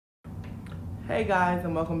Hey guys,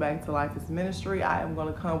 and welcome back to Life is Ministry. I am going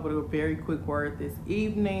to come with a very quick word this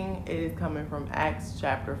evening. It is coming from Acts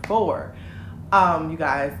chapter 4. You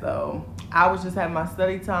guys, so I was just having my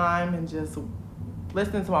study time and just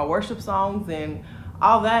listening to my worship songs and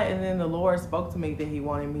all that, and then the Lord spoke to me that he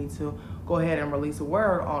wanted me to go ahead and release a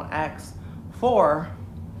word on Acts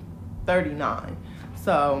 4:39.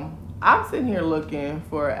 So I'm sitting here looking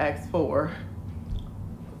for Acts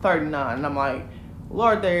 4:39, and I'm like,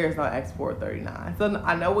 Lord, there is no Acts 4:39. So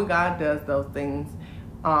I know when God does those things,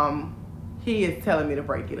 he is telling me to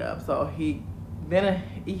break it up. So he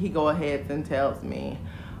go ahead and tells me,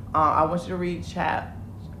 I want you to read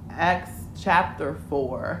Acts chapter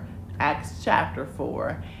 4,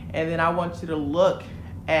 and then I want you to look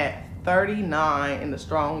at 39 in the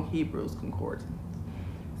Strong Hebrews Concordance.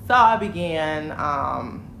 So I began,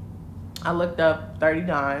 I looked up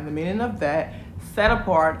 39, the meaning of that: set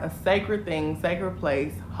apart, a sacred thing, sacred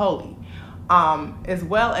place, holy. As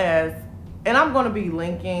well as, and I'm going to be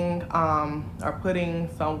linking or putting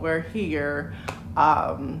somewhere here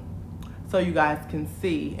so you guys can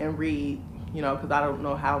see and read, because I don't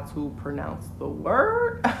know how to pronounce the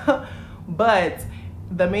word. But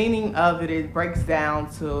the meaning of it breaks down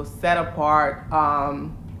to set apart,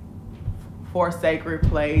 for sacred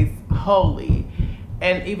place, holy.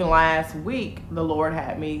 And even last week, the Lord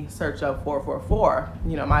had me search up 444.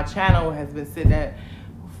 My channel has been sitting at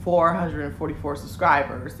 444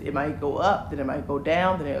 subscribers. It might go up, then it might go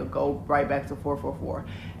down, then it'll go right back to 444.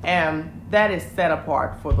 And that is set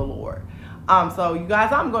apart for the Lord. So you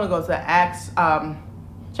guys, I'm going to go to Acts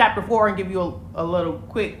chapter 4 and give you a little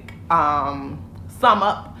quick sum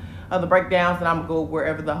up of the breakdowns, and I'm going to go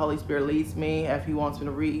wherever the Holy Spirit leads me. If he wants me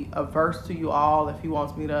to read a verse to you all, if he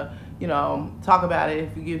wants me to talk about it,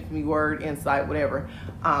 if he gives me word, insight, whatever,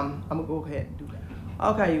 I'm gonna go ahead and do that.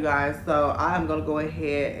 Okay, you guys, so I'm gonna go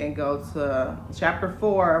ahead and go to chapter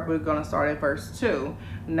 4. We're gonna start at verse 2.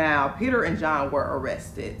 Now, Peter and John were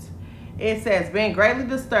arrested. It says, being greatly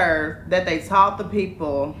disturbed, that they taught the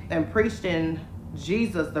people and preached in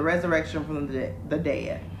Jesus the resurrection from the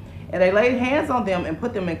dead. And they laid hands on them and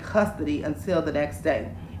put them in custody until the next day.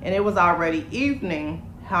 And it was already evening.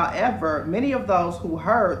 However, many of those who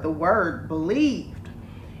heard the word believed,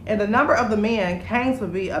 and the number of the men came to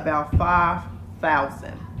be about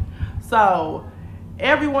 5,000. So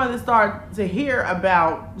everyone that started to hear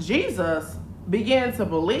about Jesus began to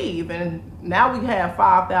believe, and now we have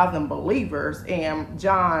 5,000 believers, and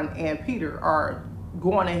John and Peter are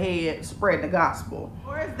going ahead spreading the gospel.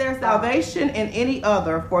 Or is there salvation in any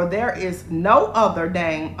other? For there is no other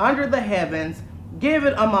name under the heavens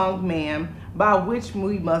given among men by which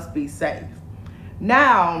we must be saved.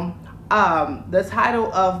 Now, the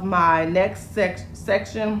title of my next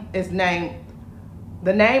section is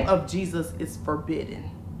The Name of Jesus is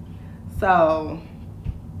Forbidden. So,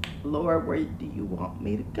 Lord, where do you want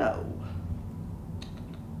me to go?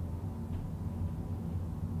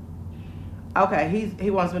 Okay,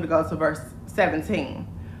 he wants me to go to verse 17.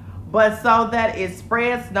 But so that it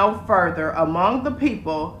spreads no further among the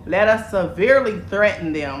people, let us severely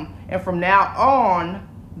threaten them. And from now on,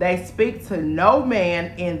 they speak to no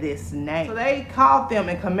man in this name. So they called them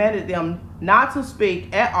and commanded them not to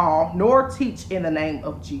speak at all, nor teach in the name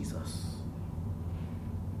of Jesus.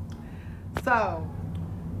 So,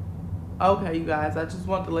 okay, you guys, I just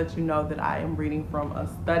want to let you know that I am reading from a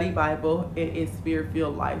study Bible. It is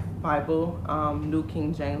Spirit-Filled Life Bible, New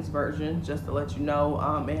King James Version, just to let you know.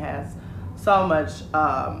 It has so much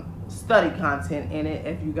study content in it.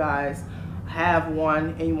 If you guys have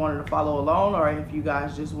one and you wanted to follow along, or if you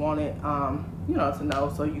guys just wanted, to know,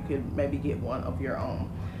 so you could maybe get one of your own.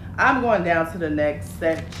 I'm going down to the next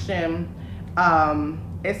section.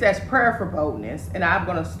 It says prayer for boldness, and I'm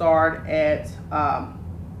going to start at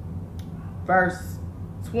verse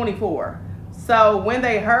 24. So when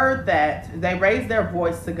they heard that, they raised their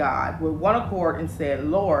voice to God with one accord and said,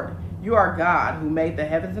 Lord, you are God who made the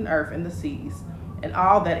heavens and earth and the seas and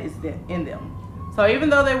all that is in them. So even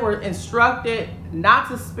though they were instructed not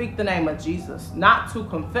to speak the name of Jesus, not to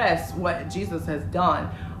confess what Jesus has done,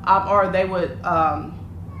 or they would,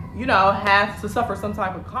 have to suffer some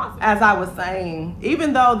type of consequence. As I was saying,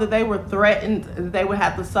 even though that they were threatened, they would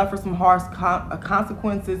have to suffer some harsh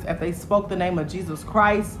consequences if they spoke the name of Jesus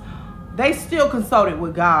Christ, they still consulted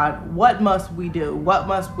with God. What must we do? What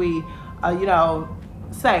must we,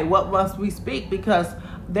 say? What must we speak? Because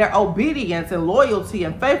their obedience and loyalty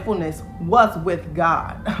and faithfulness was with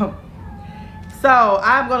God. So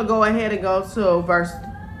I'm going to go ahead and go to verse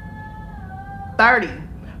 30.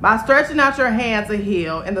 By stretching out your hand to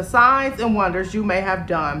heal, and the signs and wonders you may have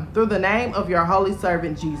done through the name of your holy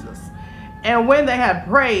servant Jesus. And when they had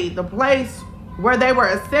prayed, the place where they were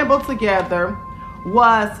assembled together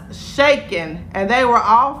was shaken, and they were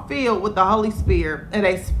all filled with the Holy Spirit, and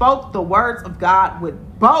they spoke the words of God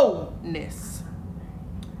with boldness,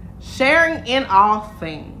 sharing in all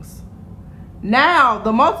things. Now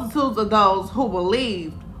the multitudes of those who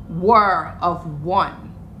believed were of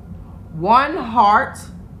one heart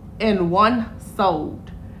and one soul.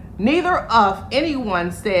 Neither of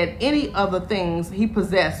anyone said any of the things he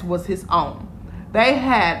possessed was his own. They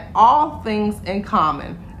had all things in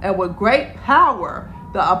common, and with great power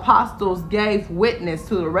the apostles gave witness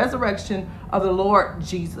to the resurrection of the Lord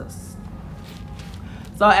Jesus.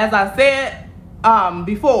 So as I said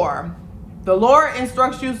before, the Lord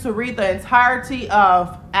instructs you to read the entirety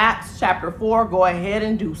of Acts chapter 4. Go ahead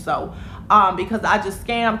and do so. Because I just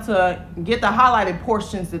scammed to get the highlighted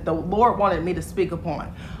portions that the Lord wanted me to speak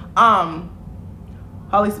upon.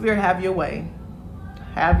 Holy Spirit, have your way.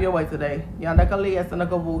 Have your way today.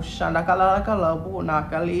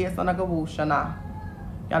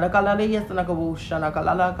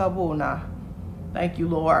 Thank you,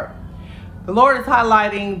 Lord. The Lord is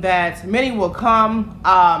highlighting that many will come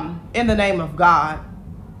in the name of God,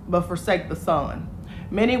 but forsake the Son.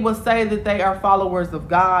 Many will say that they are followers of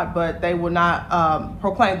God, but they will not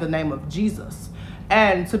proclaim the name of Jesus.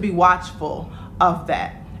 And to be watchful of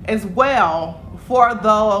that. As well, for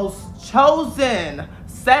those chosen,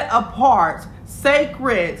 set apart,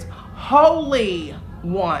 sacred, holy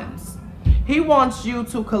ones, he wants you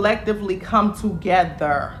to collectively come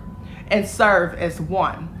together and serve as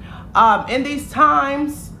one. In these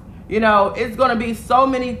times, you know, it's going to be so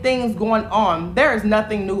many things going on. There is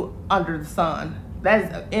nothing new under the sun. That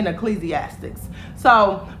is in Ecclesiastes.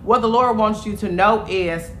 So what the Lord wants you to know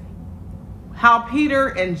is how Peter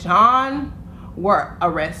and John were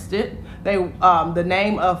arrested. They the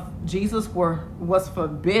name of Jesus was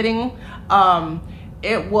forbidding.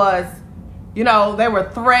 It was, you know, they were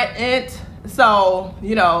threatened. So,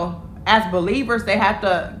 you know, as believers, they have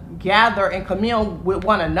to gather and commune with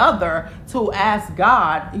one another to ask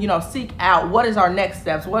God, you know, seek out what is our next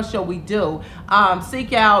steps, what shall we do,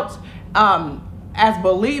 seek out as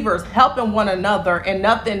believers helping one another, and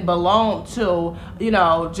nothing belonged to, you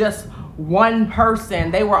know, just one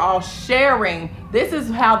person. They were all sharing. This is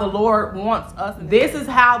how the Lord wants us. This is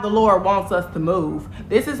how the Lord wants us to move.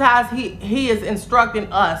 This is how he is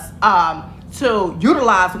instructing us to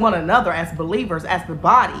utilize one another as believers, as the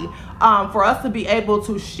body, for us to be able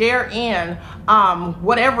to share in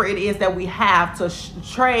whatever it is that we have to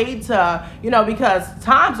trade, to, you know, because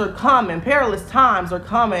times are coming, perilous times are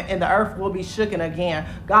coming, and the earth will be shooken again.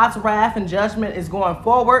 God's wrath and judgment is going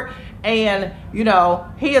forward, and, you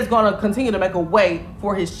know, he is going to continue to make a way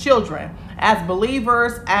for his children. As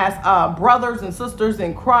believers, as brothers and sisters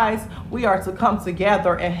in Christ, we are to come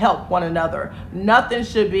together and help one another. Nothing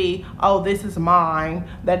should be, oh, this is mine,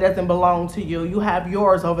 that doesn't belong to you. You have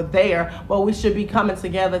yours over there. But we should be coming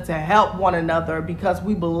together to help one another because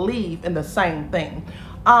we believe in the same thing.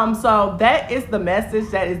 So that is the message.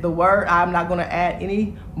 That is the word. I'm not going to add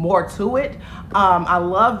any more to it. I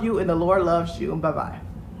love you, and the Lord loves you. Bye-bye.